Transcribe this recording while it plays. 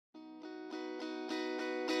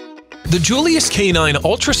The Julius K9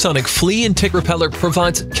 Ultrasonic Flea and Tick Repeller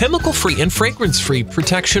provides chemical-free and fragrance-free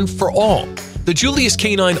protection for all. The Julius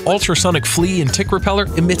K9 Ultrasonic Flea and Tick Repeller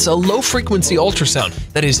emits a low-frequency ultrasound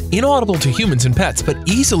that is inaudible to humans and pets, but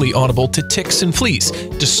easily audible to ticks and fleas,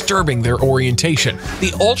 disturbing their orientation.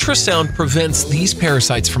 The ultrasound prevents these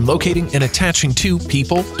parasites from locating and attaching to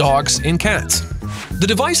people, dogs, and cats. The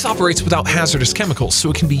device operates without hazardous chemicals, so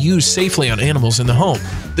it can be used safely on animals in the home.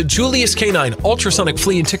 The Julius K9 Ultrasonic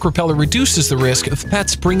Flea and Tick Repeller reduces the risk of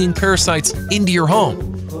pets bringing parasites into your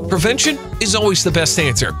home. Prevention is always the best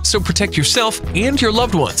answer, so protect yourself and your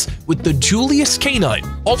loved ones with the Julius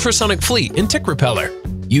K9 Ultrasonic Flea and Tick Repeller.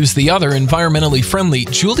 Use the other environmentally friendly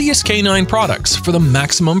Julius K9 products for the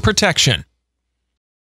maximum protection.